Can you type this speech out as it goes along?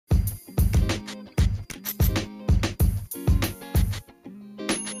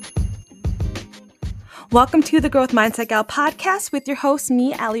Welcome to the Growth Mindset Gal podcast with your host,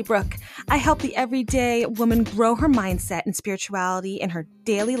 me, Allie Brooke. I help the everyday woman grow her mindset and spirituality in her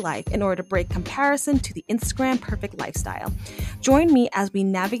daily life in order to break comparison to the Instagram perfect lifestyle. Join me as we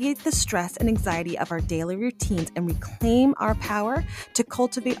navigate the stress and anxiety of our daily routines and reclaim our power to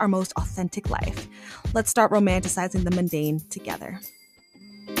cultivate our most authentic life. Let's start romanticizing the mundane together.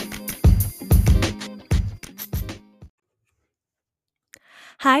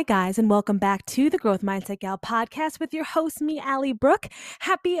 Hi, guys, and welcome back to the Growth Mindset Gal podcast with your host, me, Allie Brooke.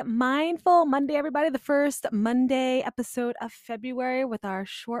 Happy Mindful Monday, everybody. The first Monday episode of February with our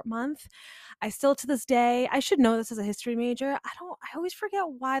short month. I still, to this day, I should know this as a history major. I always forget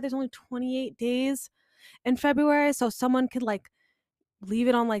why there's only 28 days in February. So someone could leave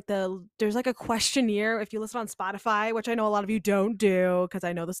it on there's a questionnaire if you listen on Spotify, which I know a lot of you don't do because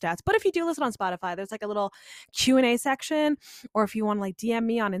I know the stats, but if you do listen on Spotify, there's a little Q&A section, or if you want to DM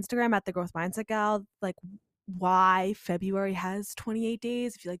me on Instagram at the Growth Mindset Gal, why February has 28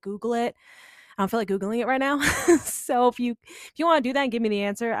 days, if you Google it. I don't feel like Googling it right now. So if you want to do that and give me the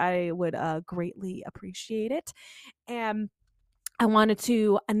answer, I would greatly appreciate it. And I wanted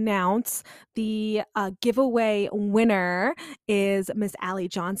to announce the giveaway winner is Miss Allie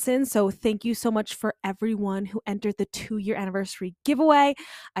Johnson. So thank you so much for everyone who entered the 2-year anniversary giveaway.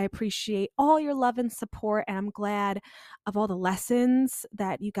 I appreciate all your love and support, and I'm glad of all the lessons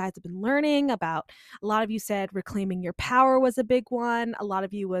that you guys have been learning about. A lot of you said reclaiming your power was a big one. A lot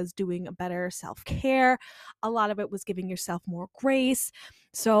of you was doing a better self-care. A lot of it was giving yourself more grace.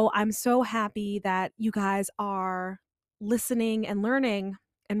 So I'm so happy that you guys are listening and learning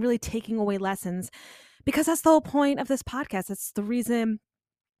and really taking away lessons, because that's the whole point of this podcast. That's the reason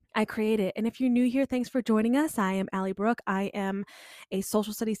I created. And if you're new here, thanks for joining us. I am Allie Brooke. I am a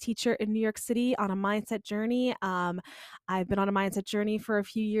social studies teacher in New York City on a mindset journey. I've been on a mindset journey for a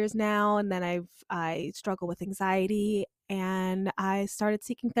few years now, and then I struggle with anxiety, and I started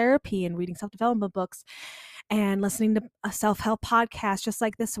seeking therapy and reading self-development books and listening to a self-help podcast just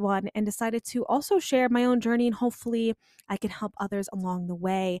like this one, and decided to also share my own journey, and hopefully I can help others along the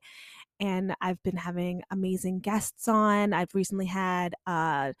way. And I've been having amazing guests on. I've recently had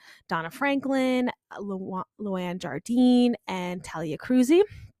Donna Franklin, Luann Jardine, and Talia Cruzy.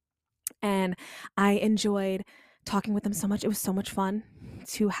 And I enjoyed talking with them so much. It was so much fun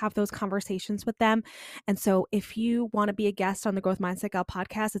to have those conversations with them. And so if you want to be a guest on the Growth Mindset Gal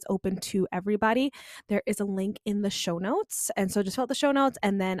podcast, it's open to everybody. There is a link in the show notes. And so just fill out the show notes,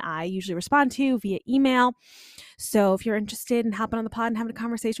 and then I usually respond to you via email. So if you're interested in hopping on the pod and having a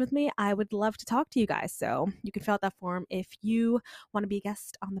conversation with me, I would love to talk to you guys. So you can fill out that form if you want to be a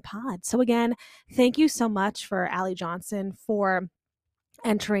guest on the pod. So again, thank you so much for Allie Johnson for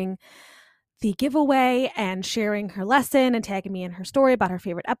entering the giveaway and sharing her lesson and tagging me in her story about her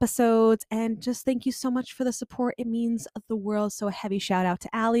favorite episodes. And just thank you so much for the support. It means the world. So a heavy shout out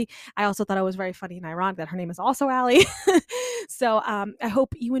to Allie. I also thought it was very funny and ironic that her name is also Allie. So I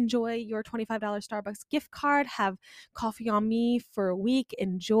hope you enjoy your $25 Starbucks gift card. Have coffee on me for a week.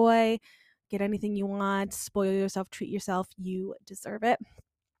 Enjoy. Get anything you want. Spoil yourself. Treat yourself. You deserve it.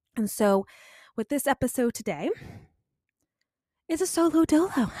 And so with this episode today, it's a solo dolo.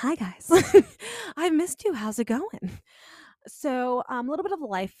 Hi, guys. I missed you. How's it going? So a little bit of a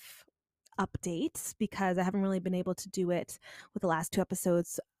life update, because I haven't really been able to do it with the last 2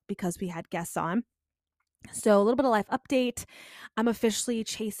 episodes because we had guests on. So a little bit of life update. I'm officially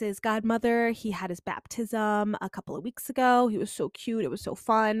Chase's godmother. He had his baptism a couple of weeks ago. He was so cute. It was so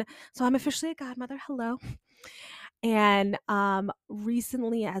fun. So I'm officially a godmother. Hello. And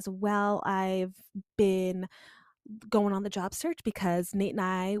recently as well, I've been going on the job search because Nate and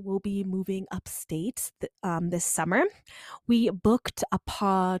I will be moving upstate this summer. We booked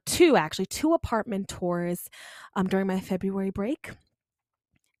two apartment tours during my February break.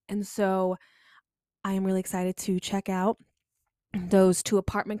 And so I am really excited to check out those 2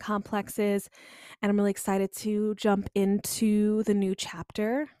 apartment complexes, and I'm really excited to jump into the new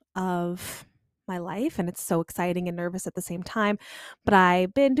chapter of my life. And it's so exciting and nervous at the same time. But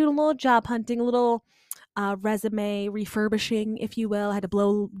I've been doing a little job hunting, a little resume refurbishing, if you will. I had to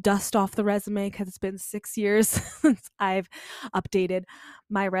blow dust off the resume because it's been 6 years since I've updated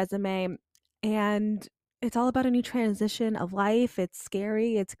my resume. And it's all about a new transition of life. It's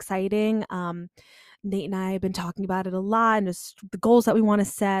scary. It's exciting. Nate and I have been talking about it a lot, and just the goals that we want to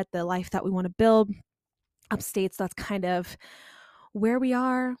set, the life that we want to build upstate. So that's kind of where we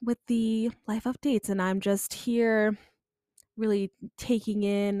are with the life updates. And I'm just here really taking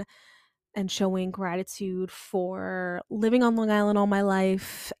in and showing gratitude for living on Long Island all my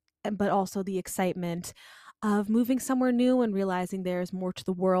life, but also the excitement of moving somewhere new and realizing there's more to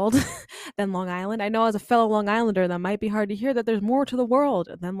the world than Long Island. I know as a fellow Long Islander, that might be hard to hear that there's more to the world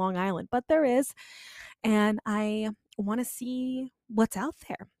than Long Island, but there is. And I want to see what's out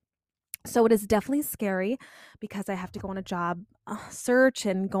there. So it is definitely scary because I have to go on a job search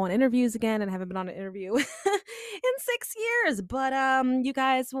and go on interviews again, and I haven't been on an interview in 6 years. But you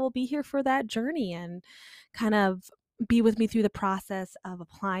guys will be here for that journey and kind of be with me through the process of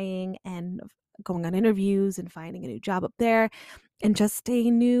applying and going on interviews and finding a new job up there and just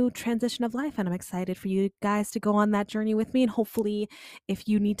a new transition of life. And I'm excited for you guys to go on that journey with me. And hopefully, if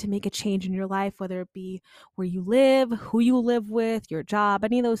you need to make a change in your life, whether it be where you live, who you live with, your job,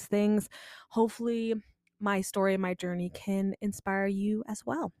 any of those things, hopefully my story and my journey can inspire you as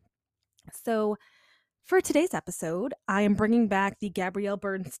well. So, for today's episode, I am bringing back the Gabrielle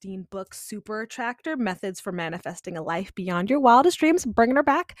Bernstein book, Super Attractor: Methods for Manifesting a Life Beyond Your Wildest Dreams. Bringing her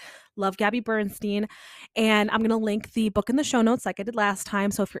back. Love Gabby Bernstein. And I'm going to link the book in the show notes like I did last time.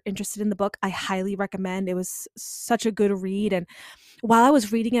 So if you're interested in the book, I highly recommend. It was such a good read. And while I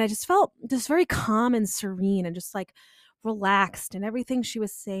was reading it, I just felt just very calm and serene and just like relaxed, and everything she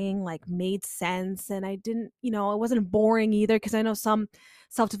was saying like made sense. And I didn't, it wasn't boring either, because I know some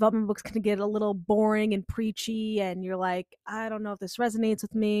self-development books can get a little boring and preachy and you're like, I don't know if this resonates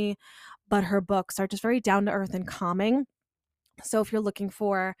with me. But her books are just very down to earth and calming. So if you're looking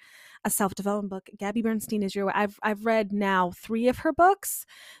for a self-development book, Gabby Bernstein is your. I've read now 3 of her books,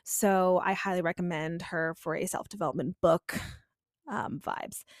 so I highly recommend her for a self-development book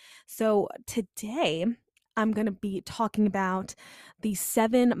vibes. So today I'm going to be talking about the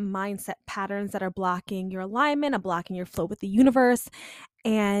 7 mindset patterns that are blocking your alignment, and blocking your flow with the universe.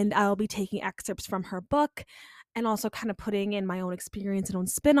 And I'll be taking excerpts from her book and also kind of putting in my own experience and own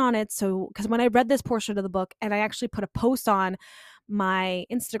spin on it. So, because when I read this portion of the book, and I actually put a post on my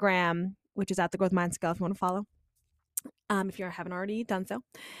Instagram, which is at the Growth Mindset Gal if you want to follow, if you haven't already done so.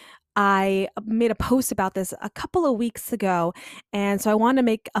 I made a post about this a couple of weeks ago. And so I wanted to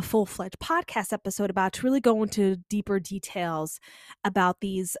make a full-fledged podcast episode about to really go into deeper details about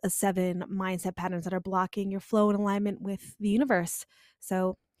these 7 mindset patterns that are blocking your flow and alignment with the universe.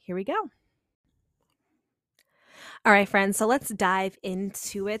 So here we go. All right, friends. So let's dive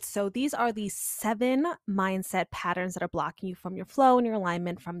into it. So these are the 7 mindset patterns that are blocking you from your flow and your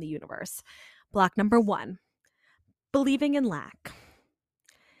alignment from the universe. Block number 1, believing in lack.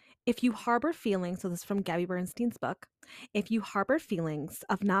 If you harbor feelings, so this is from Gabby Bernstein's book, if you harbor feelings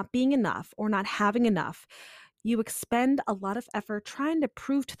of not being enough or not having enough, you expend a lot of effort trying to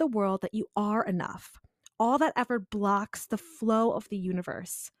prove to the world that you are enough. All that effort blocks the flow of the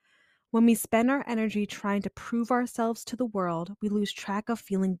universe. When we spend our energy trying to prove ourselves to the world, we lose track of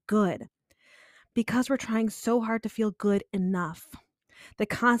feeling good because we're trying so hard to feel good enough. The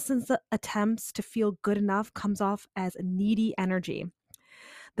constant attempts to feel good enough comes off as needy energy.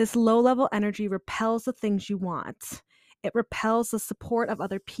 This low-level energy repels the things you want. It repels the support of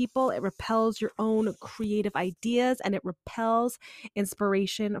other people. It repels your own creative ideas, and it repels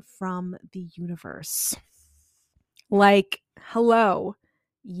inspiration from the universe. Like, hello.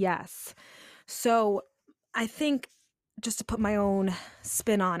 Yes. So I think, just to put my own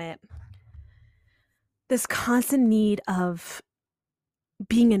spin on it, this constant need of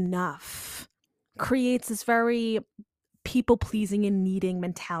being enough creates this very people-pleasing and needing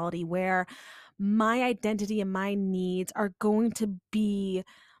mentality where my identity and my needs are going to be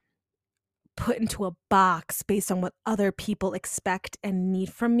put into a box based on what other people expect and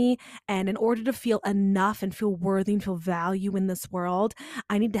need from me. And in order to feel enough and feel worthy and feel value in this world,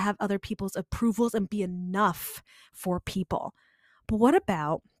 I need to have other people's approvals and be enough for people. But what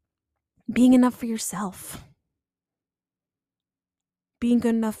about being enough for yourself? Being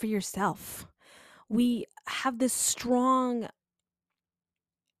good enough for yourself. We have this strong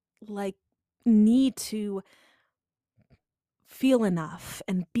need to feel enough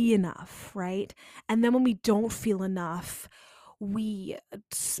and be enough, right? And then when we don't feel enough, we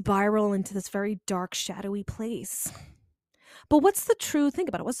spiral into this very dark, shadowy place. But think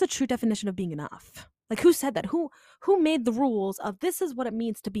about it, what's the true definition of being enough? Like, who said that? Who made the rules of this is what it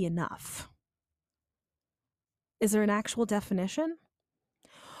means to be enough? Is there an actual definition?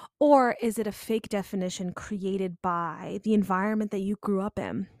 Or is it a fake definition created by the environment that you grew up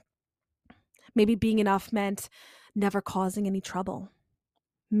in? Maybe being enough meant never causing any trouble.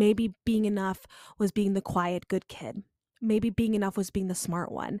 Maybe being enough was being the quiet, good kid. Maybe being enough was being the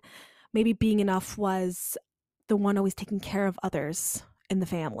smart one. Maybe being enough was the one always taking care of others in the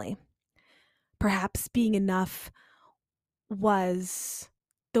family. Perhaps being enough was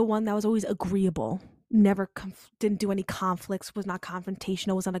the one that was always agreeable, didn't do any conflicts, was not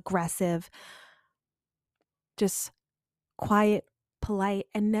confrontational, was not aggressive. just quiet, polite,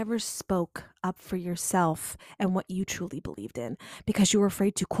 and never spoke up for yourself and what you truly believed in because you were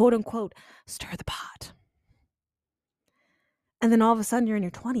afraid to, quote unquote, stir the pot. And then all of a sudden you're in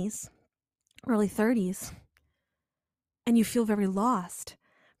your 20s, early 30s, and you feel very lost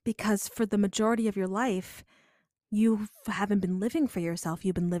because for the majority of your life, you haven't been living for yourself.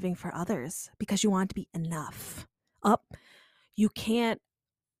 You've been living for others because you want to be enough. You can't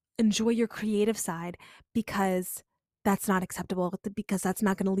enjoy your creative side because that's not acceptable, because that's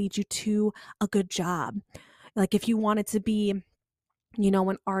not going to lead you to a good job. Like if you wanted to be,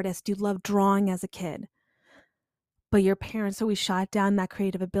 an artist, you loved drawing as a kid, but your parents always shot down that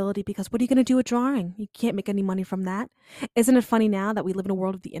creative ability because what are you going to do with drawing? You can't make any money from that. Isn't it funny now that we live in a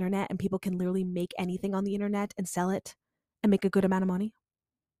world of the internet and people can literally make anything on the internet and sell it and make a good amount of money?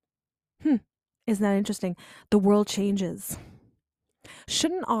 Isn't that interesting? The world changes.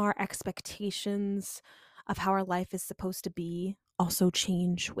 Shouldn't our expectations of how our life is supposed to be also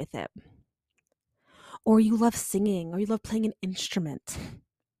change with it? Or you love singing or you love playing an instrument,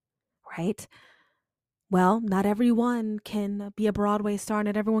 right? Well, not everyone can be a Broadway star.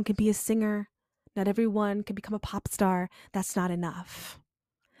 Not everyone can be a singer. Not everyone can become a pop star. That's not enough.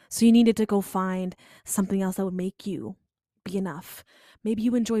 So you needed to go find something else that would make you be enough. Maybe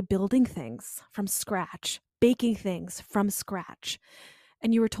you enjoy building things from scratch, baking things from scratch.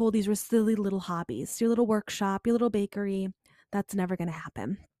 And you were told these were silly little hobbies, your little workshop, your little bakery. That's never going to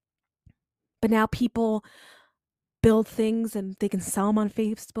happen. But now people build things and they can sell them on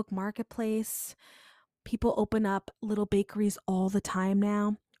Facebook Marketplace. People open up little bakeries all the time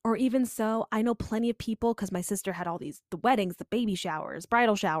now. Or even so, I know plenty of people, because my sister had all these, the weddings, the baby showers,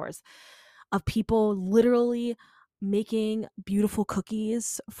 bridal showers, of people literally making beautiful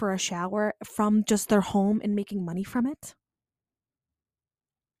cookies for a shower from just their home and making money from it.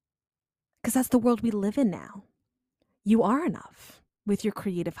 Because that's the world we live in now. You are enough with your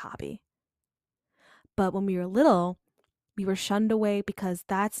creative hobby. But when we were little, we were shunned away because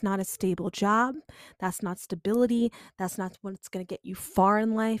that's not a stable job. That's not stability. That's not what's going to get you far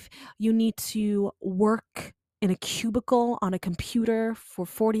in life. You need to work in a cubicle on a computer for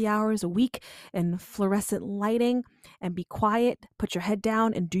 40 hours a week in fluorescent lighting and be quiet, put your head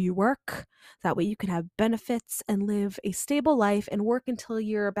down and do your work. That way you can have benefits and live a stable life and work until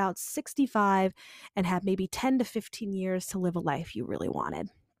you're about 65 and have maybe 10 to 15 years to live a life you really wanted.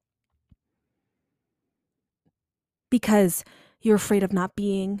 Because you're afraid of not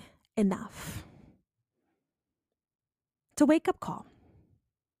being enough. It's a wake-up call.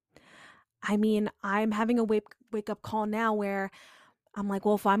 I mean, I'm having a wake-up call now where I'm like,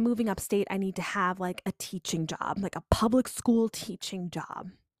 well, if I'm moving upstate, I need to have like a teaching job, like a public school teaching job,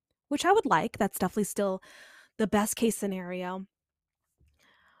 which I would like. That's definitely still the best case scenario.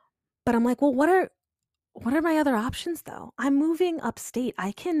 But I'm like, well, what are my other options though? I'm moving upstate.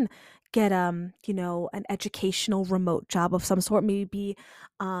 I can get an educational remote job of some sort, maybe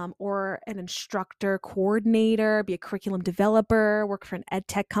or an instructor coordinator, be a curriculum developer, work for an ed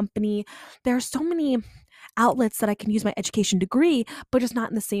tech company. There are so many outlets that I can use my education degree, but just not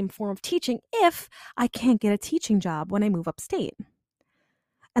in the same form of teaching if I can't get a teaching job when I move upstate.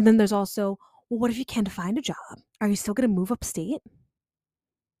 And then there's also, well, what if you can't find a job? Are you still going to move upstate?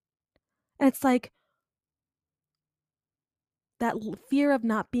 And it's like, that fear of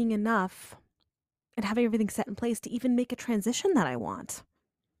not being enough and having everything set in place to even make a transition that I want.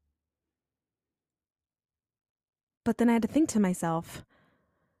 But then I had to think to myself,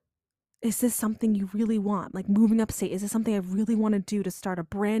 is this something you really want? Like moving upstate, is this something I really want to do to start a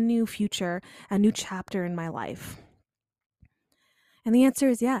brand new future, a new chapter in my life? And the answer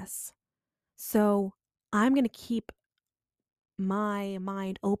is yes. So I'm going to keep my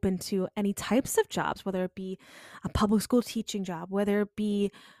mind open to any types of jobs, whether it be a public school teaching job, whether it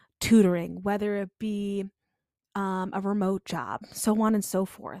be tutoring, whether it be a remote job, so on and so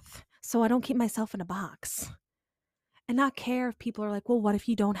forth. So I don't keep myself in a box and not care if people are like, well, what if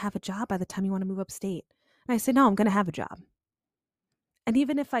you don't have a job by the time you want to move upstate? And I say, no, I'm going to have a job. And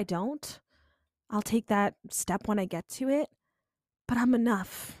even if I don't, I'll take that step when I get to it. But I'm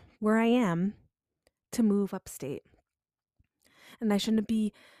enough where I am to move upstate. And I shouldn't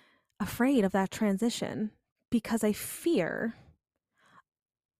be afraid of that transition because I fear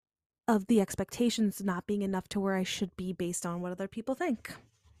of the expectations not being enough to where I should be based on what other people think.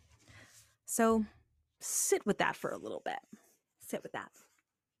 So sit with that for a little bit. Sit with that.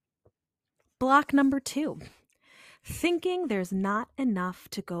 Block number 2, thinking there's not enough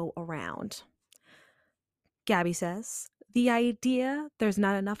to go around. Gabby says, the idea there's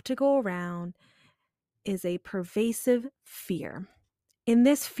not enough to go around is a pervasive fear. In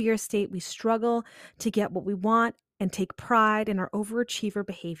this fear state, we struggle to get what we want and take pride in our overachiever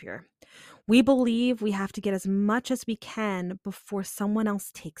behavior. We believe we have to get as much as we can before someone else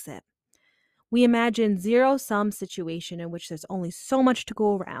takes it. We imagine zero-sum situation in which there's only so much to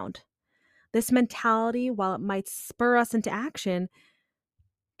go around. This mentality, while it might spur us into action,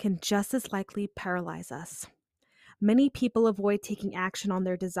 can just as likely paralyze us. Many people avoid taking action on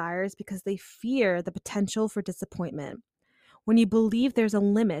their desires because they fear the potential for disappointment. When you believe there's a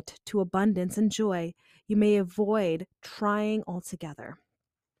limit to abundance and joy, you may avoid trying altogether.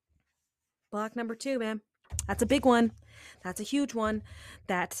 Block number 2, man. That's a big one. That's a huge one.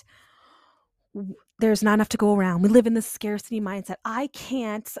 That there's not enough to go around. We live in this scarcity mindset. I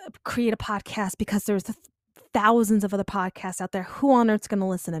can't create a podcast because there's thousands of other podcasts out there. Who on earth's going to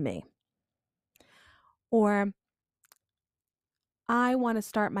listen to me? Or I want to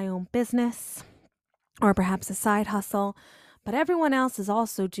start my own business or perhaps a side hustle, but everyone else is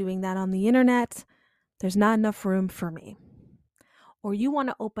also doing that on the internet. There's not enough room for me. Or you want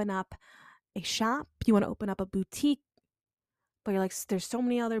to open up a shop, you want to open up a boutique, but you're like, there's so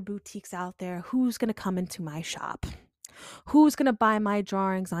many other boutiques out there. Who's going to come into my shop? Who's going to buy my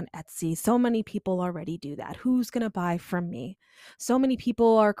drawings on Etsy? So many people already do that. Who's going to buy from me? So many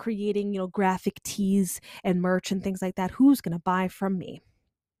people are creating, graphic tees and merch and things like that. Who's going to buy from me?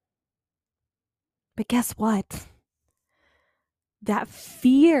 But guess what? That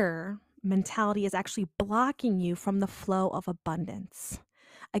fear mentality is actually blocking you from the flow of abundance.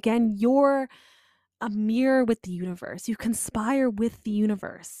 Again, you're a mirror with the universe. You conspire with the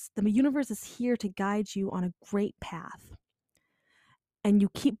universe. The universe is here to guide you on a great path. And you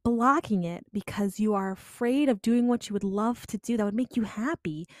keep blocking it because you are afraid of doing what you would love to do that would make you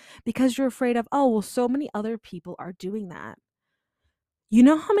happy, because you're afraid of, so many other people are doing that. You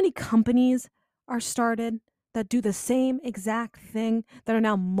know how many companies are started that do the same exact thing that are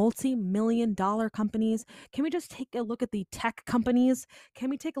now multi-million-dollar companies? Can we just take a look at the tech companies? Can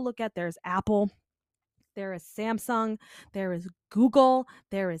we take a look at, there's Apple, there is Samsung, there is Google,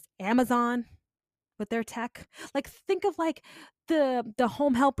 there is Amazon with their tech. Like, think of like the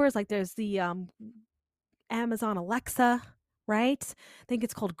home helpers, like there's the Amazon Alexa, right? I think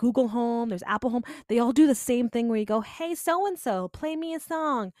it's called Google Home, there's Apple Home. They all do the same thing where you go, hey, so-and-so, play me a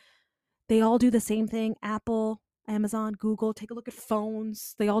song. They all do the same thing. Apple, Amazon, Google. Take a look at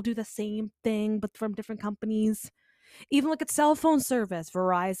phones. They all do the same thing, but from different companies. Even look at cell phone service.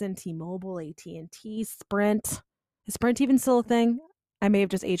 Verizon, T-Mobile, AT&T, Sprint. Is Sprint even still a thing? I may have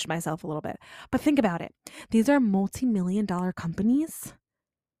just aged myself a little bit. But think about it. These are multi-million-dollar companies.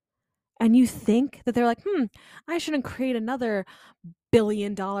 And you think that they're like, I shouldn't create another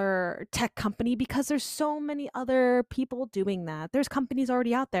billion-dollar tech company because there's so many other people doing that. There's companies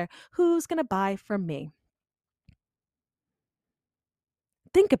already out there. Who's going to buy from me?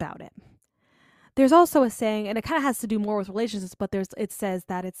 Think about it. There's also a saying, and it kind of has to do more with relationships, but it says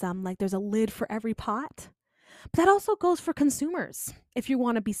that it's like there's a lid for every pot. But that also goes for consumers. If you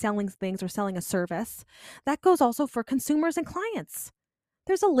want to be selling things or selling a service, that goes also for consumers and clients.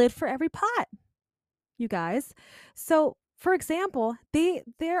 There's a lid for every pot, you guys. So, for example,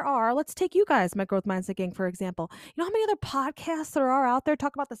 there are, let's take you guys, my Growth Mindset Gang, for example. You know how many other podcasts there are out there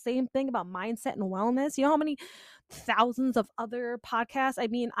talk about the same thing about mindset and wellness? You know how many thousands of other podcasts? I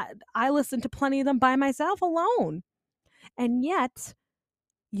mean, I listen to plenty of them by myself alone. And yet,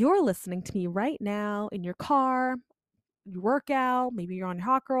 you're listening to me right now in your car, your workout, maybe you're on your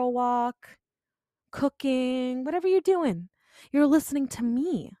hot girl walk, cooking, whatever you're doing. You're listening to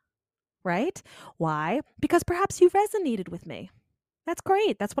me. Right? Why? Because perhaps you resonated with me. That's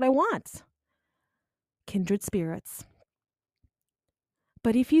great. That's what I want. Kindred spirits.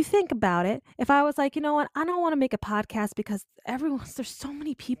 But if you think about it, if I was like, you know what, I don't want to make a podcast because there's so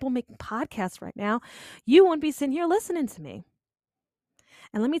many people making podcasts right now, you wouldn't be sitting here listening to me.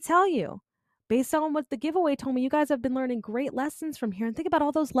 And let me tell you, based on what the giveaway told me, you guys have been learning great lessons from here. And think about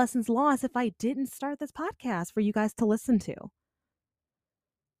all those lessons lost if I didn't start this podcast for you guys to listen to.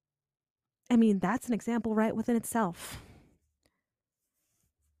 I mean, that's an example right within itself.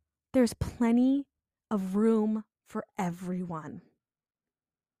 There's plenty of room for everyone.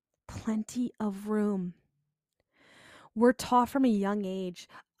 Plenty of room. We're taught from a young age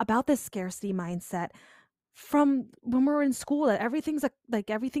about this scarcity mindset from when we're in school, that everything's like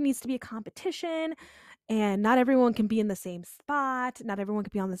everything needs to be a competition, and not everyone can be in the same spot. Not everyone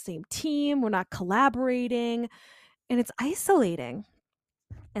can be on the same team. We're not collaborating, and it's isolating.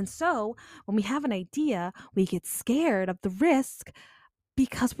 And so when we have an idea, we get scared of the risk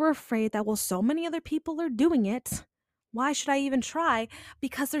because we're afraid that, well, so many other people are doing it. Why should I even try?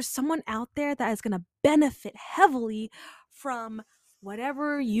 Because there's someone out there that is going to benefit heavily from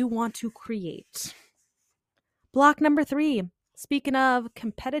whatever you want to create. Block number 3. Speaking of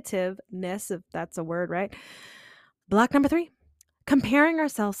competitiveness, if that's a word, right? Block number 3, comparing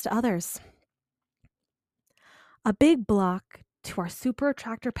ourselves to others. A big block to our super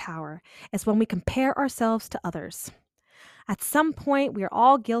attractor power is when we compare ourselves to others. At some point, we are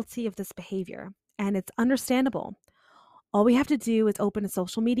all guilty of this behavior, and it's understandable. All we have to do is open a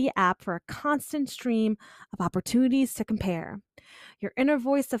social media app for a constant stream of opportunities to compare. Your inner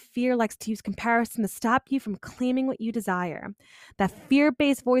voice of fear likes to use comparison to stop you from claiming what you desire. That fear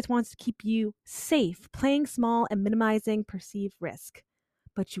based voice wants to keep you safe, playing small and minimizing perceived risk.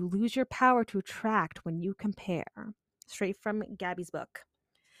 But you lose your power to attract when you compare. Straight from Gabby's book.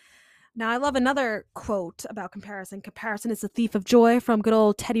 Now, I love another quote about comparison. Comparison is the thief of joy, from good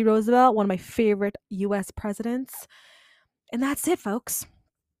old Teddy Roosevelt, one of my favorite US presidents. And that's it, folks.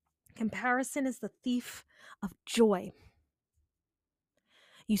 Comparison is the thief of joy.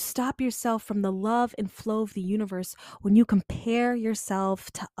 You stop yourself from the love and flow of the universe when you compare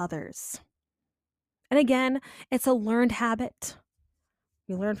yourself to others. And again, it's a learned habit.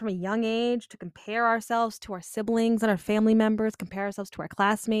 We learn from a young age to compare ourselves to our siblings and our family members, compare ourselves to our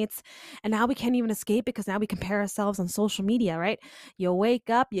classmates. And now we can't even escape because now we compare ourselves on social media, right? You wake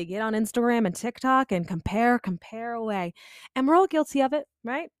up, you get on Instagram and TikTok and compare away. And we're all guilty of it,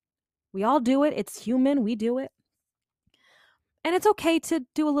 right? We all do it. It's human. We do it. And it's okay to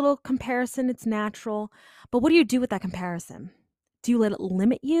do a little comparison. It's natural. But what do you do with that comparison? Do you let it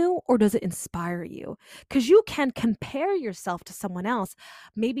limit you, or does it inspire you? Because you can compare yourself to someone else.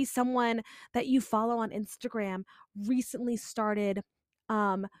 Maybe someone that you follow on Instagram recently started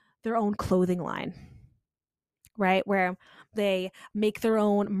their own clothing line, right? Where they make their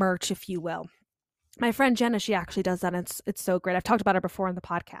own merch, if you will. My friend Jenna, she actually does that. And it's so great. I've talked about her before in the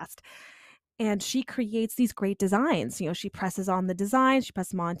podcast. And she creates these great designs. You know, she presses on the designs. She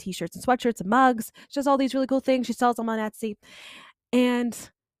presses them on t-shirts and sweatshirts and mugs. She does all these really cool things. She sells them on Etsy. And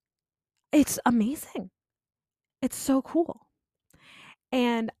it's amazing. It's so cool.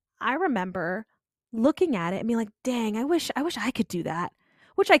 And I remember looking at it and being like, dang, I wish I could do that,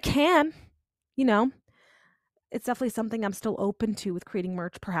 which I can, you know. It's definitely something I'm still open to with creating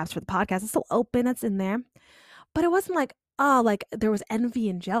merch, perhaps for the podcast. It's still open. It's in there. But it wasn't like, oh, like there was envy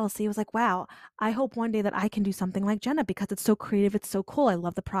and jealousy. It was like, wow, I hope one day that I can do something like Jenna because it's so creative. It's so cool. I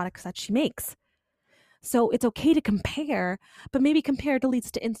love the products that she makes. So it's okay to compare, but maybe compare to leads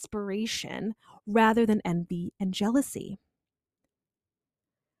to inspiration rather than envy and jealousy.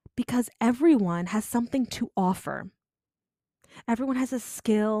 Because everyone has something to offer. Everyone has a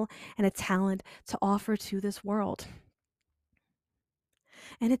skill and a talent to offer to this world.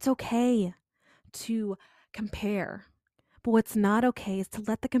 And it's okay to compare. But what's not okay is to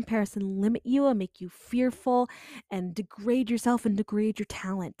let the comparison limit you and make you fearful and degrade yourself and degrade your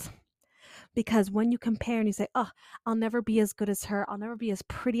talent. Because when you compare and you say, oh, I'll never be as good as her, I'll never be as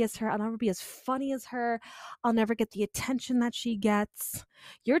pretty as her, I'll never be as funny as her, I'll never get the attention that she gets,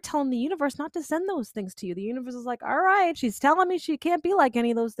 you're telling the universe not to send those things to you. The universe is like, all right, she's telling me she can't be like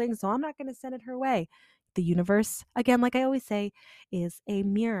any of those things, so I'm not going to send it her way. The universe, again, like I always say, is a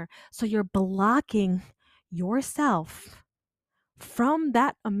mirror. So you're blocking yourself from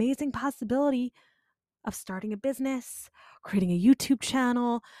that amazing possibility of starting a business, creating a YouTube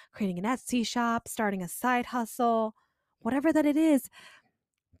channel, creating an Etsy shop, starting a side hustle, whatever that it is,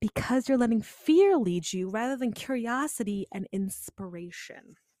 because you're letting fear lead you rather than curiosity and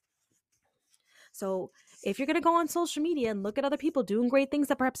inspiration. So if you're going to go on social media and look at other people doing great things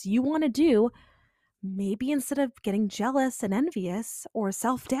that perhaps you want to do, maybe instead of getting jealous and envious or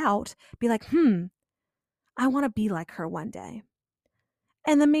self-doubt, be like, I want to be like her one day.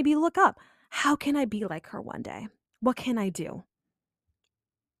 And then maybe look up, how can I be like her one day? What can I do?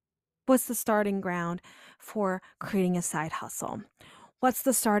 What's the starting ground for creating a side hustle? What's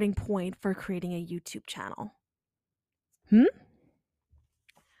the starting point for creating a YouTube channel?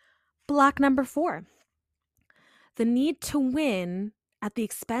 Block number 4. The need to win at the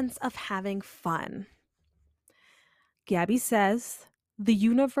expense of having fun. Gabby says, the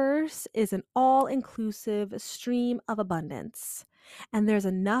universe is an all-inclusive stream of abundance, and there's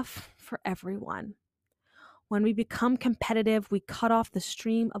enough for everyone. When we become competitive, we cut off the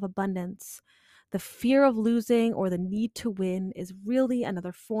stream of abundance. The fear of losing or the need to win is really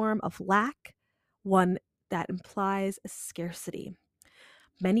another form of lack, one that implies scarcity.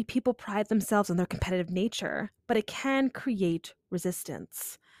 Many people pride themselves on their competitive nature, but it can create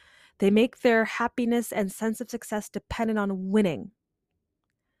resistance. They make their happiness and sense of success dependent on winning.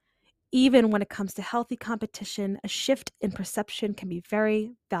 Even when it comes to healthy competition, a shift in perception can be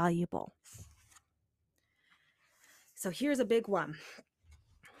very valuable. So here's a big one.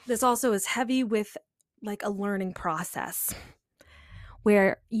 This also is heavy with like a learning process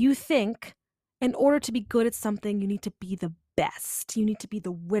where you think in order to be good at something, you need to be the best. You need to be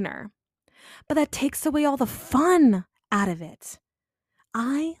the winner. But that takes away all the fun out of it.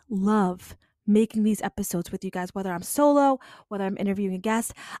 I love making these episodes with you guys, whether I'm solo, whether I'm interviewing a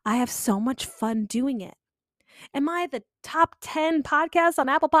guest. I have so much fun doing it. Am I the top 10 podcasts on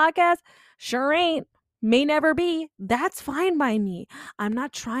Apple Podcasts? Sure ain't. May never be. That's fine by me. I'm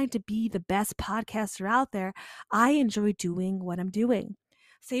not trying to be the best podcaster out there. I enjoy doing what I'm doing.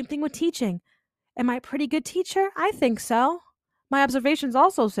 Same thing with teaching. Am I a pretty good teacher? I think so. My observations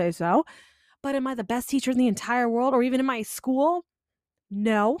also say so. But am I the best teacher in the entire world or even in my school?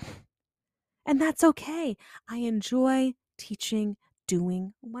 No. And that's okay. I enjoy teaching,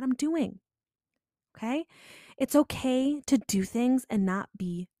 doing what I'm doing. Okay? It's okay to do things and not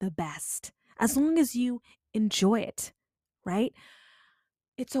be the best as long as you enjoy it, right?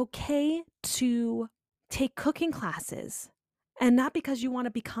 It's okay to take cooking classes and not because you want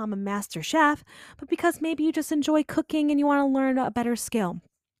to become a master chef, but because maybe you just enjoy cooking and you want to learn a better skill.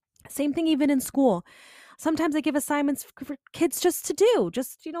 Same thing even in school. Sometimes I give assignments for kids just to do,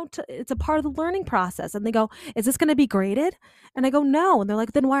 it's a part of the learning process. And they go, is this going to be graded? And I go, no. And they're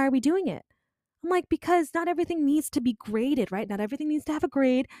like, then why are we doing it? I'm like, because not everything needs to be graded, right? Not everything needs to have a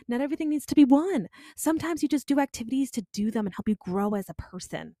grade. Not everything needs to be won. Sometimes you just do activities to do them and help you grow as a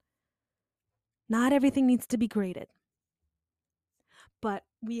person. Not everything needs to be graded. But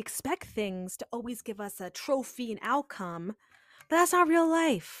we expect things to always give us a trophy and outcome, but that's not real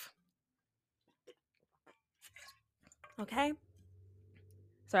life. Okay?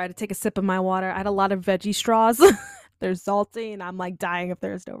 Sorry, I had to take a sip of my water. I had a lot of veggie straws. They're salty, and I'm like dying of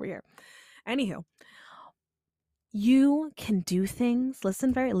thirst over here. Anywho, you can do things.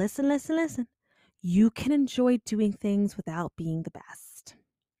 Listen. You can enjoy doing things without being the best.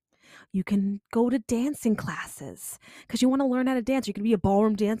 You can go to dancing classes because you want to learn how to dance. You can be a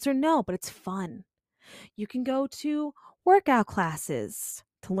ballroom dancer. No, but it's fun. You can go to workout classes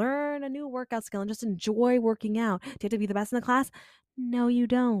to learn a new workout skill and just enjoy working out. Do you have to be the best in the class? No, you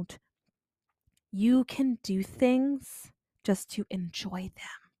don't. You can do things just to enjoy them.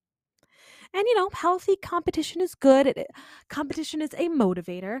 And, healthy competition is good. Competition is a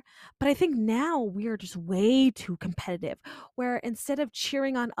motivator. But I think now we are just way too competitive, where instead of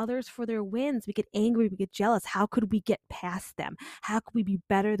cheering on others for their wins, we get angry, we get jealous. How could we get past them? How could we be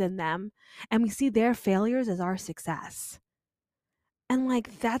better than them? And we see their failures as our success. And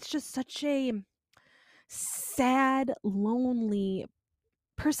that's just such a sad, lonely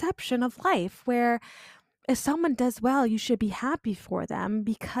perception of life where if someone does well, you should be happy for them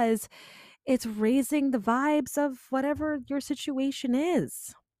because it's raising the vibes of whatever your situation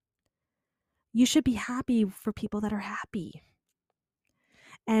is. You should be happy for people that are happy.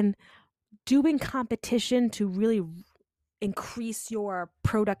 And doing competition to really increase your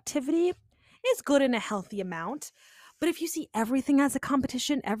productivity is good in a healthy amount. But if you see everything as a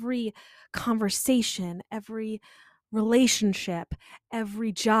competition, every conversation, every relationship,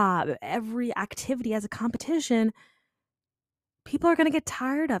 every job, every activity as a competition, people are going to get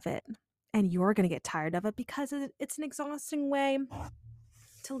tired of it. And you're going to get tired of it because it's an exhausting way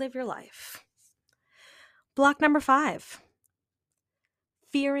to live your life. Block number 5,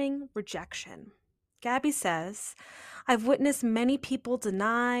 fearing rejection. Gabby says, I've witnessed many people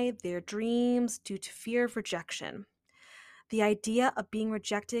deny their dreams due to fear of rejection. The idea of being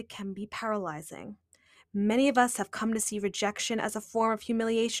rejected can be paralyzing. Many of us have come to see rejection as a form of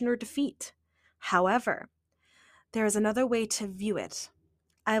humiliation or defeat. However, there is another way to view it.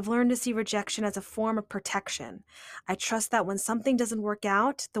 I have learned to see rejection as a form of protection. I trust that when something doesn't work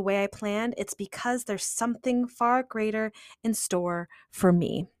out the way I planned, it's because there's something far greater in store for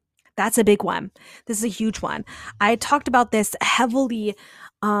me. That's a big one. This is a huge one. I talked about this heavily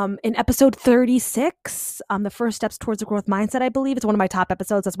in episode 36, the first steps towards a growth mindset, I believe. It's one of my top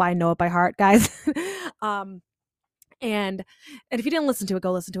episodes. That's why I know it by heart, guys. And if you didn't listen to it,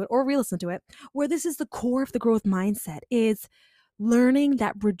 go listen to it or re-listen to it, where this is the core of the growth mindset is learning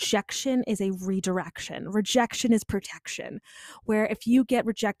that rejection is a redirection. Rejection is protection, where if you get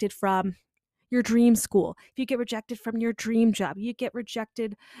rejected from your dream school, if you get rejected from your dream job, you get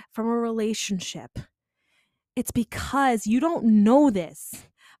rejected from a relationship, it's because you don't know this,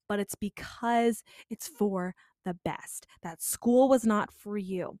 but it's because it's for the best. That school was not for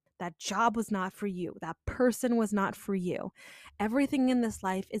you. That job was not for you. That person was not for you. Everything in this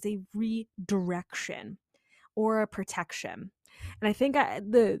life is a redirection or a protection. And I think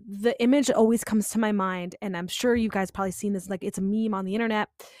the image always comes to my mind, and I'm sure you guys probably seen this, like it's a meme on the internet,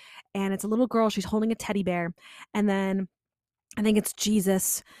 and it's a little girl. She's holding a teddy bear, and then I think it's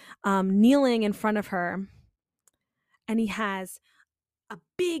Jesus kneeling in front of her, and he has a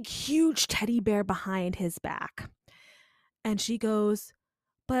big, huge teddy bear behind his back. And she goes,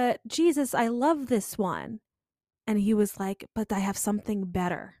 "But Jesus, I love this one." And he was like, "But I have something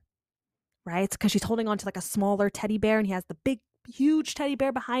better." Right? Because she's holding on to like a smaller teddy bear, and he has the big, huge teddy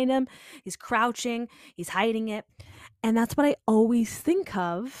bear behind him. He's crouching, he's hiding it. And that's what I always think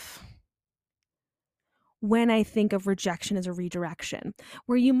of when I think of rejection as a redirection,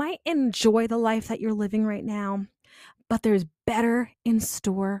 where you might enjoy the life that you're living right now, but there's better in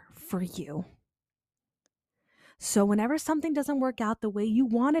store for you. So whenever something doesn't work out the way you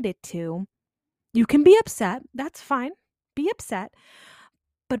wanted it to, you can be upset. That's fine. Be upset.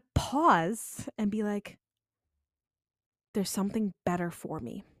 But pause and be like, there's something better for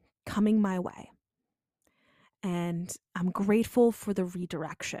me coming my way. And I'm grateful for the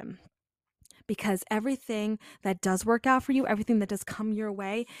redirection, because everything that does work out for you, everything that does come your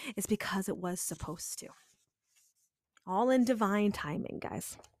way, is because it was supposed to. All in divine timing,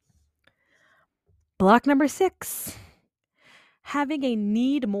 guys. Block number 6, having a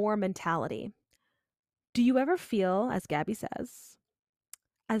need more mentality. Do you ever feel, as Gabby says,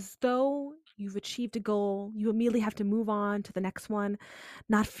 as though you've achieved a goal, you immediately have to move on to the next one,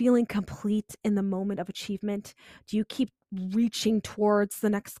 not feeling complete in the moment of achievement? Do you keep reaching towards the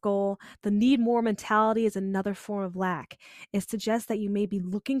next goal? The need more mentality is another form of lack. It suggests that you may be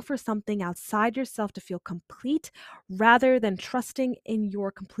looking for something outside yourself to feel complete rather than trusting in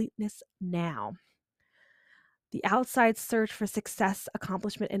your completeness now. The outside search for success,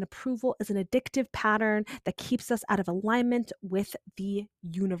 accomplishment, and approval is an addictive pattern that keeps us out of alignment with the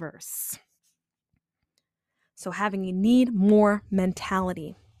universe. So having a need more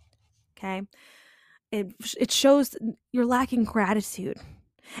mentality, okay? It shows you're lacking gratitude.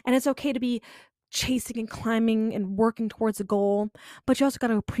 And it's okay to be chasing and climbing and working towards a goal, but you also got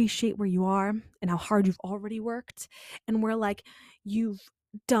to appreciate where you are and how hard you've already worked, and where like you've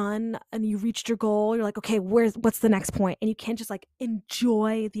done and you reached your goal. You're like, okay, what's the next point? And you can't just like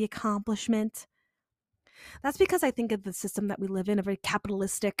enjoy the accomplishment. That's because I think of the system that we live in, a very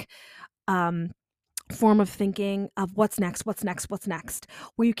capitalistic form of thinking of what's next,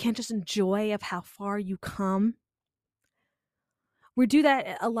 where you can't just enjoy of how far you come. We do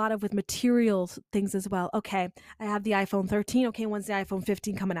that a lot of with material things as well. Okay, I have the iPhone 13. Okay, when's the iPhone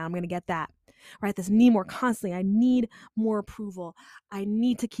 15 coming out? I'm going to get that. Right? This need more constantly. I need more approval. I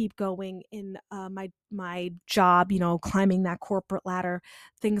need to keep going in my job, climbing that corporate ladder,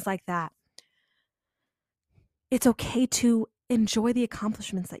 things like that. It's okay to enjoy the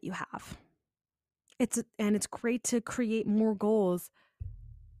accomplishments that you have. It's great to create more goals,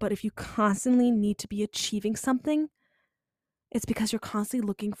 but if you constantly need to be achieving something, it's because you're constantly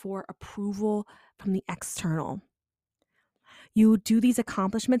looking for approval from the external. You do these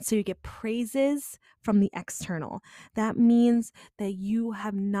accomplishments so you get praises from the external. That means that you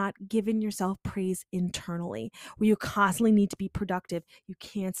have not given yourself praise internally, where you constantly need to be productive. You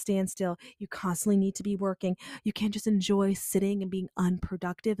can't stand still. You constantly need to be working. You can't just enjoy sitting and being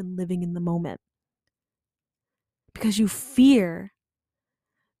unproductive and living in the moment, because you fear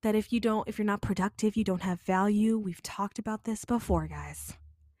that if you're not productive, you don't have value. We've talked about this before, guys.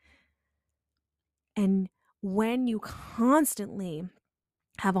 And when you constantly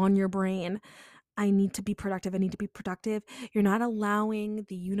have on your brain, I need to be productive, you're not allowing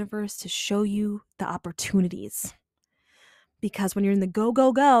the universe to show you the opportunities. Because when you're in the go,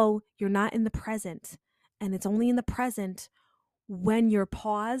 go, go, you're not in the present. And it's only in the present when you're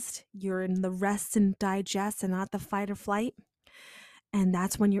paused, you're in the rest and digest and not the fight or flight. And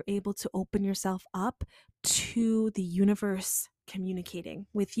that's when you're able to open yourself up to the universe communicating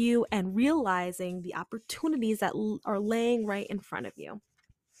with you and realizing the opportunities that are laying right in front of you.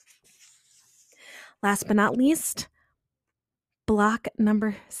 Last but not least, block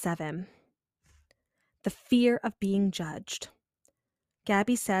number 7, the fear of being judged.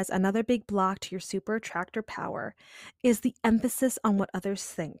 Gabby says another big block to your super attractor power is the emphasis on what others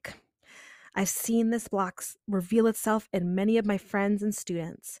think. I've seen this block reveal itself in many of my friends and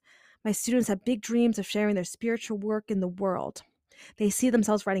students. My students have big dreams of sharing their spiritual work in the world. They see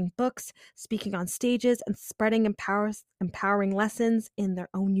themselves writing books, speaking on stages, and spreading empowering lessons in their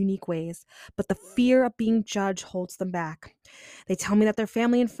own unique ways. But the fear of being judged holds them back. They tell me that their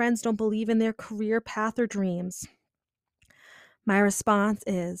family and friends don't believe in their career path or dreams. My response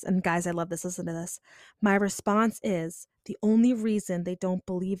is, and guys, I love this, listen to this. My response is, the only reason they don't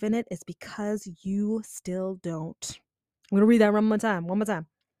believe in it is because you still don't. I'm going to read that one more time.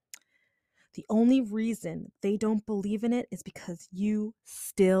 The only reason they don't believe in it is because you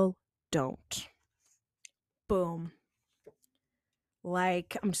still don't. Boom.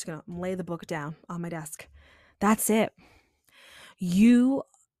 Like, I'm just going to lay the book down on my desk. That's it. You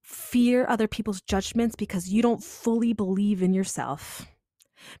fear other people's judgments because you don't fully believe in yourself.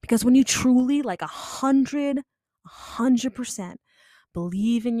 Because when you truly, like 100%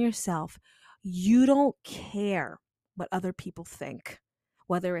 believe in yourself, you don't care what other people think.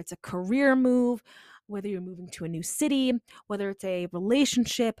 Whether it's a career move, whether you're moving to a new city, whether it's a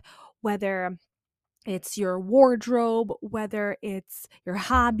relationship, whether it's your wardrobe, whether it's your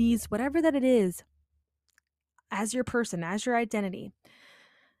hobbies, whatever that it is, as your person, as your identity,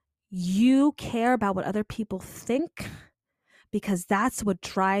 you care about what other people think because that's what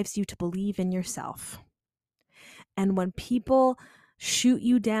drives you to believe in yourself. And when people shoot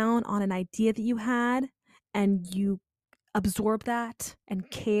you down on an idea that you had and you absorb that and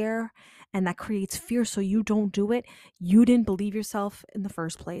care, and that creates fear so you don't do it, you didn't believe yourself in the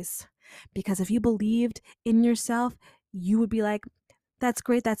first place. Because if you believed in yourself, you would be like, that's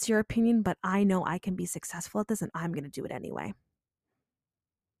great, that's your opinion, but I know I can be successful at this and I'm going to do it anyway.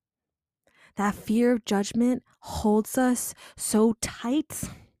 That fear of judgment holds us so tight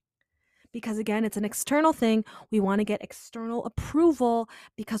because, again, it's an external thing. We want to get external approval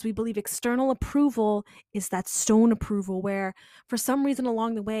because we believe external approval is that stone approval where for some reason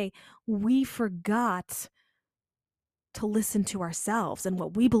along the way, we forgot to listen to ourselves and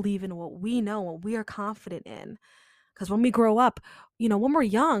what we believe in, what we know, what we are confident in. Because when we grow up, when we're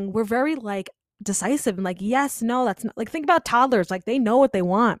young, we're very decisive and yes, no, that's not. Think about toddlers. They know what they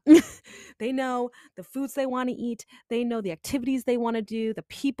want. They know the foods they want to eat. They know the activities they want to do, the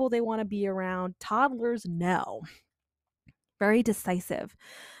people they want to be around. Toddlers know. Very decisive.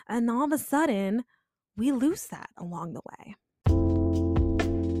 And all of a sudden, we lose that along the way.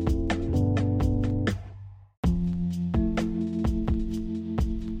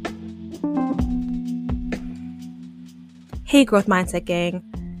 Hey, Growth Mindset Gang.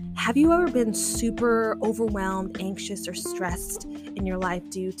 Have you ever been super overwhelmed, anxious, or stressed in your life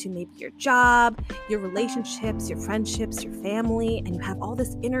due to maybe your job, your relationships, your friendships, your family, and you have all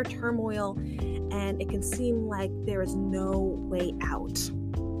this inner turmoil and it can seem like there is no way out?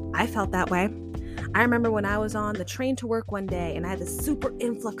 I felt that way. I remember when I was on the train to work one day and I had this super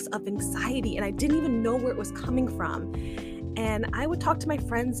influx of anxiety and I didn't even know where it was coming from. And I would talk to my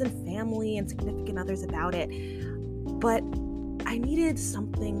friends and family and significant others about it. But I needed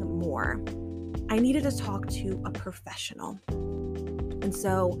something more. I needed to talk to a professional. And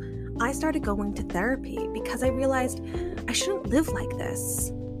so I started going to therapy because I realized I shouldn't live like this,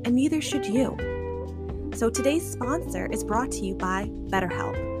 and neither should you. So today's sponsor is brought to you by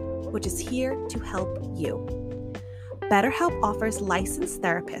BetterHelp, which is here to help you. BetterHelp offers licensed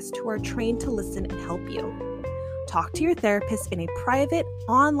therapists who are trained to listen and help you. Talk to your therapist in a private,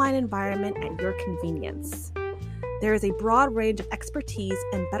 online environment at your convenience. There is a broad range of expertise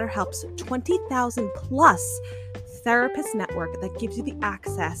in BetterHelp's 20,000 plus therapist network that gives you the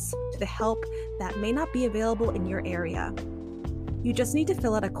access to the help that may not be available in your area. You just need to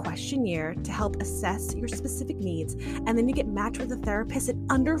fill out a questionnaire to help assess your specific needs, and then you get matched with a therapist in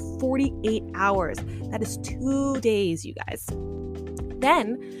under 48 hours. That is 2 days, you guys.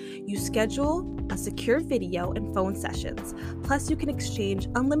 Then you schedule a secure video and phone sessions. Plus, you can exchange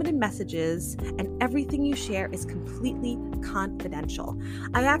unlimited messages, and everything you share is completely confidential.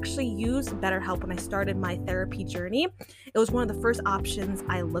 I actually used BetterHelp when I started my therapy journey. It was one of the first options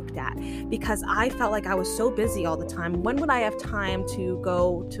I looked at because I felt like I was so busy all the time. When would I have time to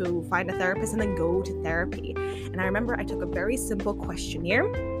go to find a therapist and then go to therapy? And I remember I took a very simple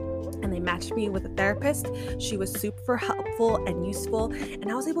questionnaire and they matched me with a therapist. She was super helpful and useful.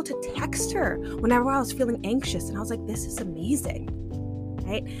 And I was able to text her whenever I was feeling anxious. And I was like, this is amazing,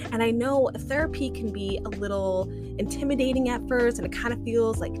 right? And I know therapy can be a little intimidating at first, and it kind of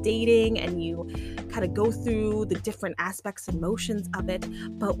feels like dating, and you kind of go through the different aspects and motions of it.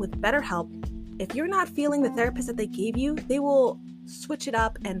 But with BetterHelp, if you're not feeling the therapist that they gave you, they will switch it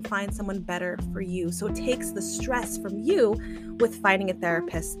up and find someone better for you. So it takes the stress from you with finding a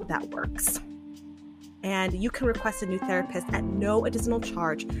therapist that works. And you can request a new therapist at no additional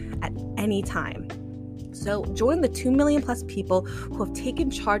charge at any time. So join the 2 million plus people who have taken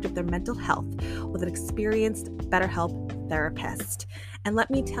charge of their mental health with an experienced BetterHelp therapist. And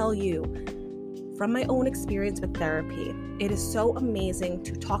let me tell you, from my own experience with therapy, it is so amazing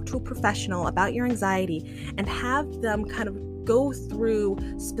to talk to a professional about your anxiety and have them kind of go through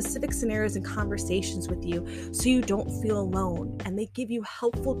specific scenarios and conversations with you so you don't feel alone. And they give you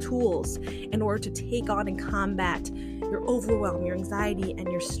helpful tools in order to take on and combat your overwhelm, your anxiety, and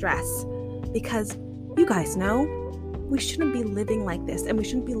your stress. Because you guys know, we shouldn't be living like this, and we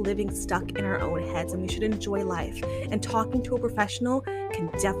shouldn't be living stuck in our own heads, and we should enjoy life. And talking to a professional can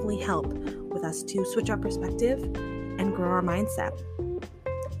definitely help with us to switch our perspective and grow our mindset.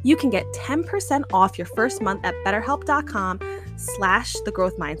 You can get 10% off your first month at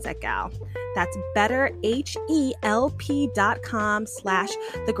betterhelp.com/thegrowthmindsetgal. That's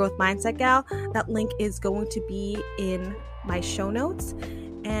betterhelp.com/thegrowthmindsetgal. That link is going to be in my show notes.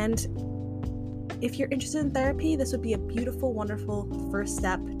 And if you're interested in therapy, this would be a beautiful, wonderful first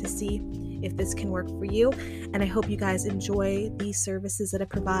step to see if this can work for you. And I hope you guys enjoy these services that it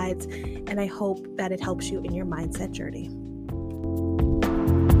provides, and I hope that it helps you in your mindset journey.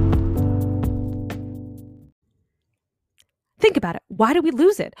 Think about it. Why do we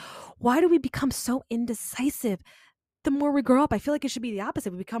lose it? Why do we become so indecisive? The more we grow up, I feel like it should be the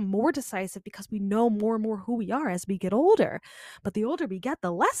opposite. We become more decisive because we know more and more who we are as we get older. But the older we get,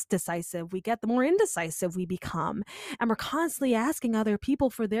 the less decisive we get, the more indecisive we become. And we're constantly asking other people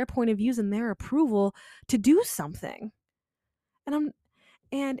for their point of views and their approval to do something.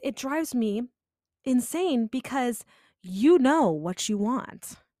 And it drives me insane because you know what you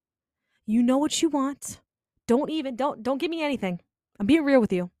want. You know what you want. Don't give me anything. I'm being real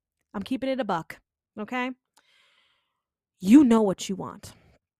with you. I'm keeping it a buck. Okay? You know what you want.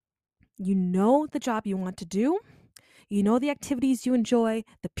 You know the job you want to do. You know the activities you enjoy,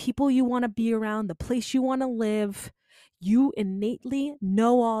 the people you want to be around, the place you want to live. You innately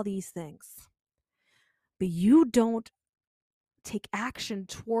know all these things. But you don't take action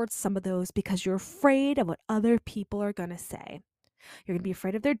towards some of those because you're afraid of what other people are going to say. You're going to be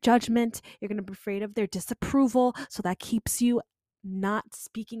afraid of their judgment. You're going to be afraid of their disapproval. So that keeps you not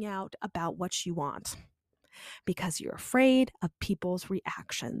speaking out about what you want because you're afraid of people's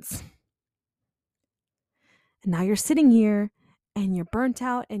reactions. And now you're sitting here and you're burnt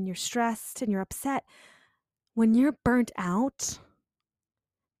out and you're stressed and you're upset. When you're burnt out,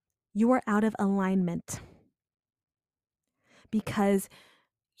 you are out of alignment because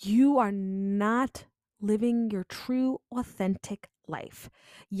you are not living your true, authentic life.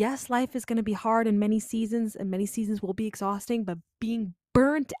 Yes, life is going to be hard in many seasons, and many seasons will be exhausting, but being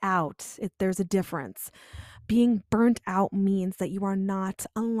burnt out, there's a difference. Being burnt out means that you are not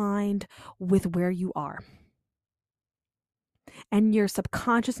aligned with where you are. And your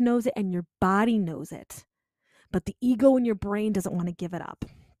subconscious knows it and your body knows it. But the ego in your brain doesn't want to give it up.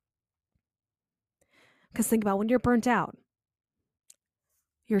 Because think about when you're burnt out,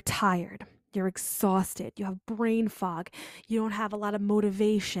 you're tired, you're exhausted, you have brain fog, you don't have a lot of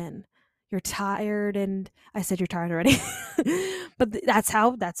motivation. You're tired, and I said you're tired already. But that's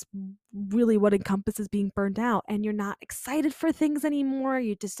really what encompasses being burnt out. And you're not excited for things anymore.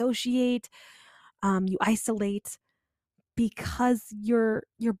 You dissociate, you isolate because your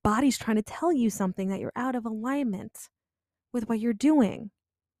body's trying to tell you something, that you're out of alignment with what you're doing.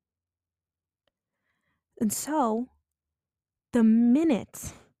 And so the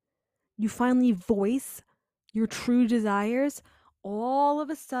minute you finally voice your true desires, all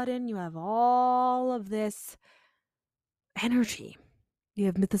of a sudden you have all of this energy. You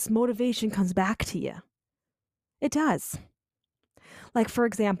have this motivation comes back to you. It does. Like, for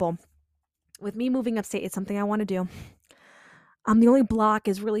example, with me moving upstate, it's something I want to do. The only block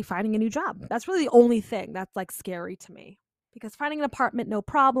is really finding a new job. That's really the only thing that's like scary to me. Because finding an apartment, no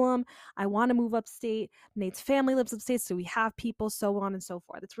problem. I want to move upstate. Nate's family lives upstate, so we have people, so on and so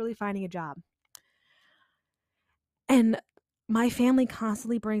forth. It's really finding a job. And my family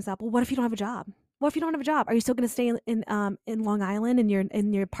constantly brings up, well, what if you don't have a job? What if you don't have a job? Are you still going to stay in Long Island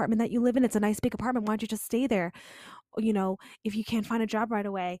in your apartment that you live in? It's a nice big apartment. Why don't you just stay there? You know, if you can't find a job right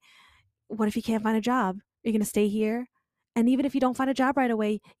away, what if you can't find a job? You're going to stay here? And even if you don't find a job right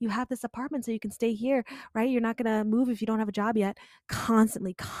away, you have this apartment so you can stay here, right? You're not going to move if you don't have a job yet.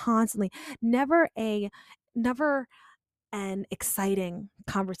 Constantly. Never an exciting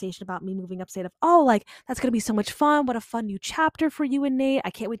conversation about me moving upstate of, oh, like, that's going to be so much fun. What a fun new chapter for you and Nate. I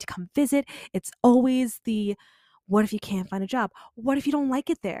can't wait to come visit. It's always the, what if you can't find a job? What if you don't like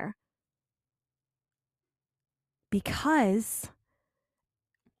it there? Because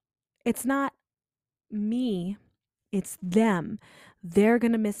it's not me, it's them. They're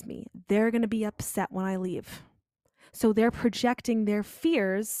going to miss me. They're going to be upset when I leave. So they're projecting their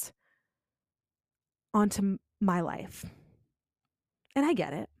fears onto my life. And I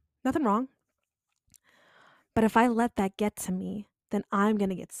get it. Nothing wrong. But if I let that get to me, then I'm going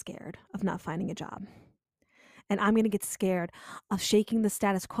to get scared of not finding a job. And I'm going to get scared of shaking the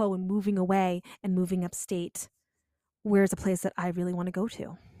status quo and moving away and moving upstate. Where's a place that I really want to go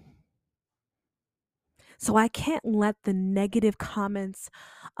to? So I can't let the negative comments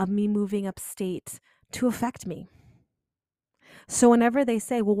of me moving upstate to affect me. So whenever they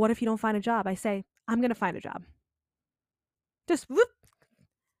say, well, what if you don't find a job? I say, I'm going to find a job. Just whoop,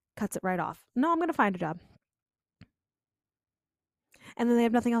 cuts it right off. No, I'm going to find a job. And then they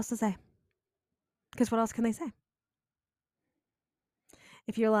have nothing else to say. Because what else can they say?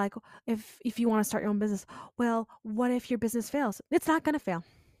 If you're like, if you want to start your own business, well, what if your business fails? It's not going to fail.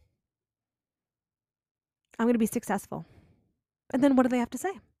 I'm going to be successful. And then what do they have to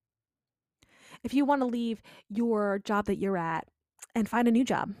say? If you want to leave your job that you're at and find a new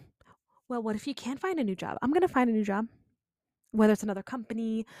job, well, what if you can't find a new job? I'm going to find a new job, whether it's another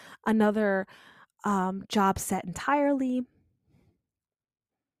company, another job set entirely.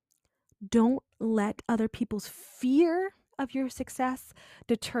 Don't let other people's fear of your success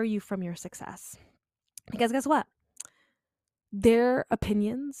deter you from your success. Because guess what? Their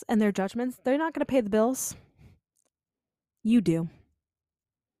opinions and their judgments, they're not going to pay the bills. You do.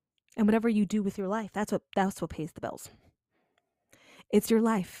 And whatever you do with your life, that's what pays the bills. It's your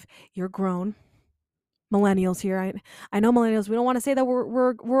life. You're grown. Millennials here. I know millennials, we don't want to say that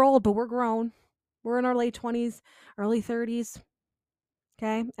we're old, but we're grown. We're in our late 20s, early 30s.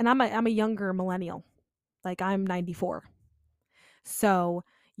 Okay? And I'm a younger millennial. Like I'm 94. So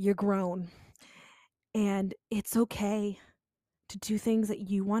you're grown. And it's okay to do things that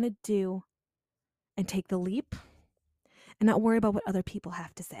you want to do and take the leap and not worry about what other people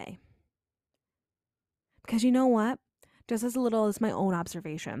have to say. Because you know what? Just as my own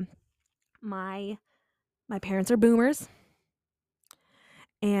observation. My parents are boomers.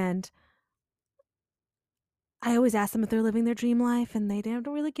 And I always ask them if they're living their dream life, and they don't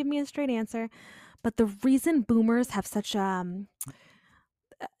really give me a straight answer. But the reason boomers have such and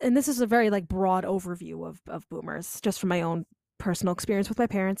this is a very broad overview of boomers, just from my own personal experience with my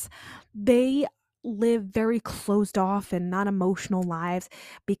parents, they live very closed off and non-emotional lives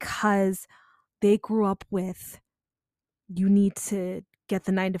because they grew up with, you need to get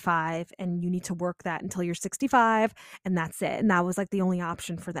the 9 to 5 and you need to work that until you're 65 and that's it. And that was the only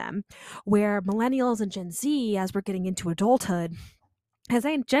option for them. Where millennials and Gen Z, as we're getting into adulthood, as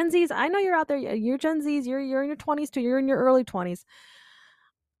Gen Zs, I know you're out there, you're Gen Zs, you're in your 20s too, you're in your early 20s.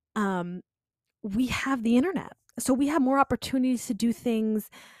 We have the internet. So we have more opportunities to do things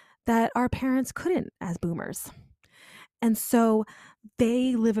that our parents couldn't as boomers. And so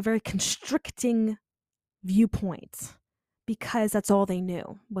they live a very constricting viewpoint because that's all they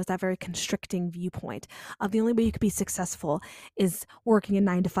knew, was that very constricting viewpoint of the only way you could be successful is working a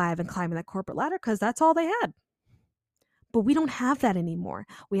 9 to 5 and climbing that corporate ladder, because that's all they had. But we don't have that anymore.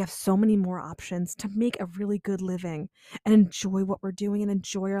 We have so many more options to make a really good living and enjoy what we're doing and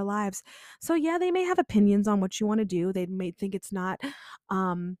enjoy our lives. So yeah, they may have opinions on what you want to do. They may think it's not,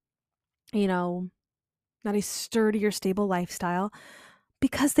 not a sturdy or stable lifestyle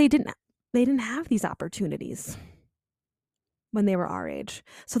because they didn't have these opportunities when they were our age.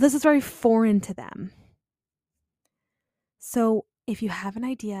 So this is very foreign to them. So if you have an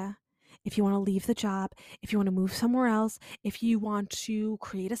idea, if you want to leave the job, if you want to move somewhere else, if you want to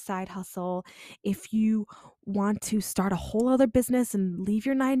create a side hustle, if you want to start a whole other business and leave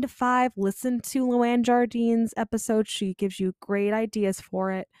your 9 to 5, listen to Luann Jardine's episode. She gives you great ideas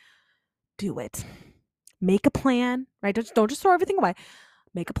for it. Do it. Make a plan, right? Don't just throw everything away.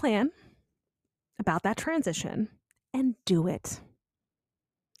 Make a plan about that transition and do it.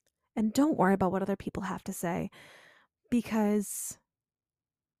 And don't worry about what other people have to say, because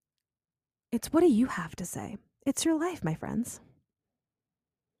it's, what do you have to say? It's your life, my friends.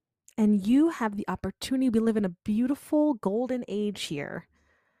 And you have the opportunity. We live in a beautiful golden age here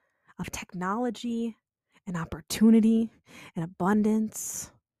of technology and opportunity and abundance,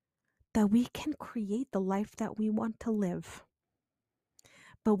 that we can create the life that we want to live.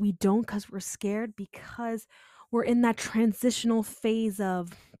 But we don't, because we're scared, because we're in that transitional phase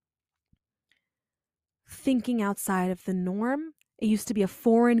of thinking outside of the norm. It used to be a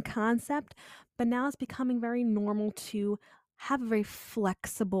foreign concept, but now it's becoming very normal to have a very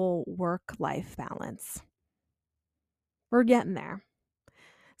flexible work-life balance. We're getting there.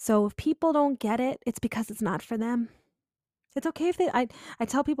 So if people don't get it, it's because it's not for them. It's okay if I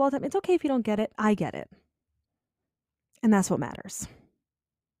tell people all the time, it's okay if you don't get it. I get it. And that's what matters.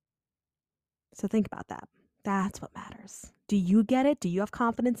 So think about that. That's what matters. Do you get it? Do you have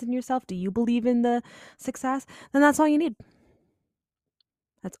confidence in yourself? Do you believe in the success? Then that's all you need.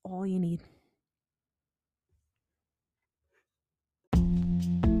 That's all you need.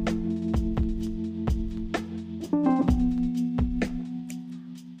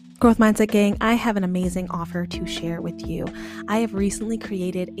 Growth Mindset Gang, I have an amazing offer to share with you. I have recently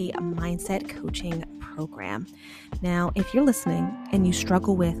created a mindset coaching program. Now, if you're listening and you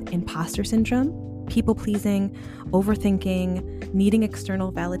struggle with imposter syndrome, people pleasing, overthinking, needing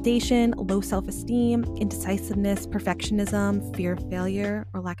external validation, low self-esteem, indecisiveness, perfectionism, fear of failure,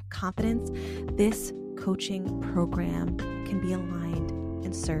 or lack of confidence, this coaching program can be aligned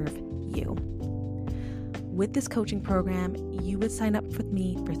and serve you. With this coaching program, you would sign up with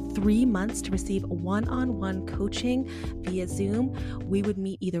me for 3 months to receive one-on-one coaching via Zoom. We would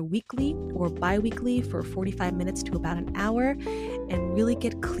meet either weekly or bi-weekly for 45 minutes to about an hour and really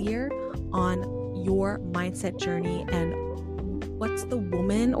get clear on your mindset journey and what's the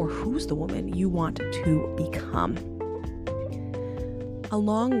woman or who's the woman you want to become.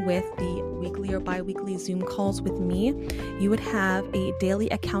 Along with the weekly or bi-weekly Zoom calls with me, you would have a daily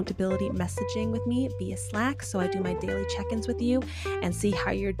accountability messaging with me via Slack. So I do my daily check-ins with you and see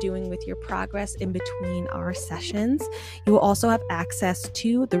how you're doing with your progress in between our sessions. You will also have access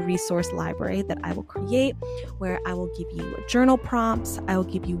to the resource library that I will create, where I will give you journal prompts, I will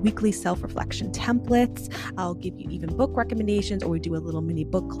give you weekly self-reflection templates, I'll give you even book recommendations, or we do a little mini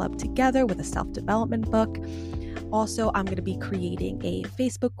book club together with a self-development book. Also, I'm going to be creating a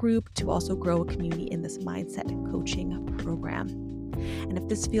Facebook group to also grow a community in this mindset coaching program. And if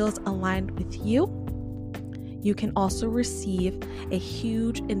this feels aligned with you, you can also receive a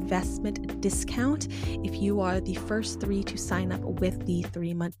huge investment discount if you are the first 3 to sign up with the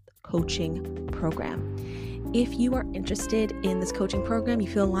 3-month coaching program. If you are interested in this coaching program, you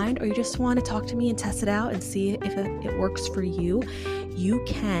feel aligned, or you just want to talk to me and test it out and see if it works for you, you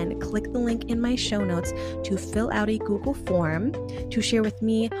can click the link in my show notes to fill out a Google form to share with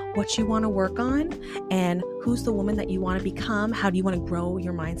me what you want to work on and who's the woman that you want to become, how do you want to grow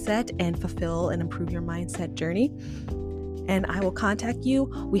your mindset and fulfill and improve your mindset journey. And I will contact you.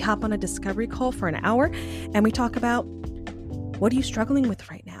 We hop on a discovery call for an hour and we talk about what are you struggling with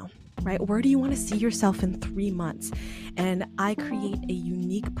right now? Right? Where do you want to see yourself in 3 months? And I create a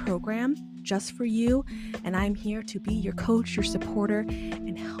unique program just for you. And I'm here to be your coach, your supporter,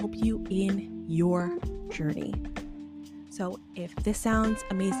 and help you in your journey. So if this sounds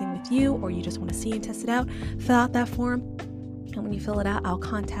amazing with you, or you just want to see and test it out, fill out that form. And when you fill it out, I'll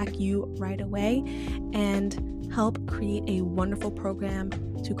contact you right away and help create a wonderful program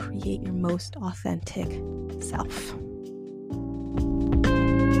to create your most authentic self.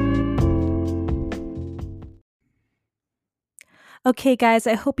 Okay, guys,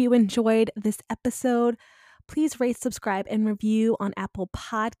 I hope you enjoyed this episode. Please rate, subscribe, and review on Apple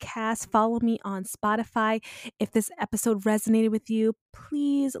Podcasts. Follow me on Spotify. If this episode resonated with you,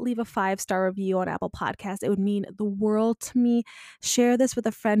 please leave a 5-star review on Apple Podcasts. It would mean the world to me. Share this with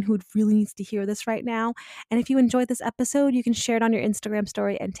a friend who really needs to hear this right now. And if you enjoyed this episode, you can share it on your Instagram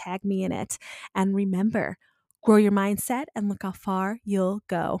story and tag me in it. And remember, grow your mindset and look how far you'll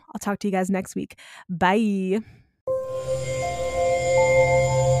go. I'll talk to you guys next week. Bye.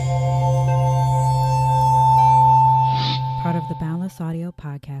 Part of the Boundless Audio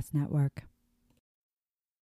Podcast Network.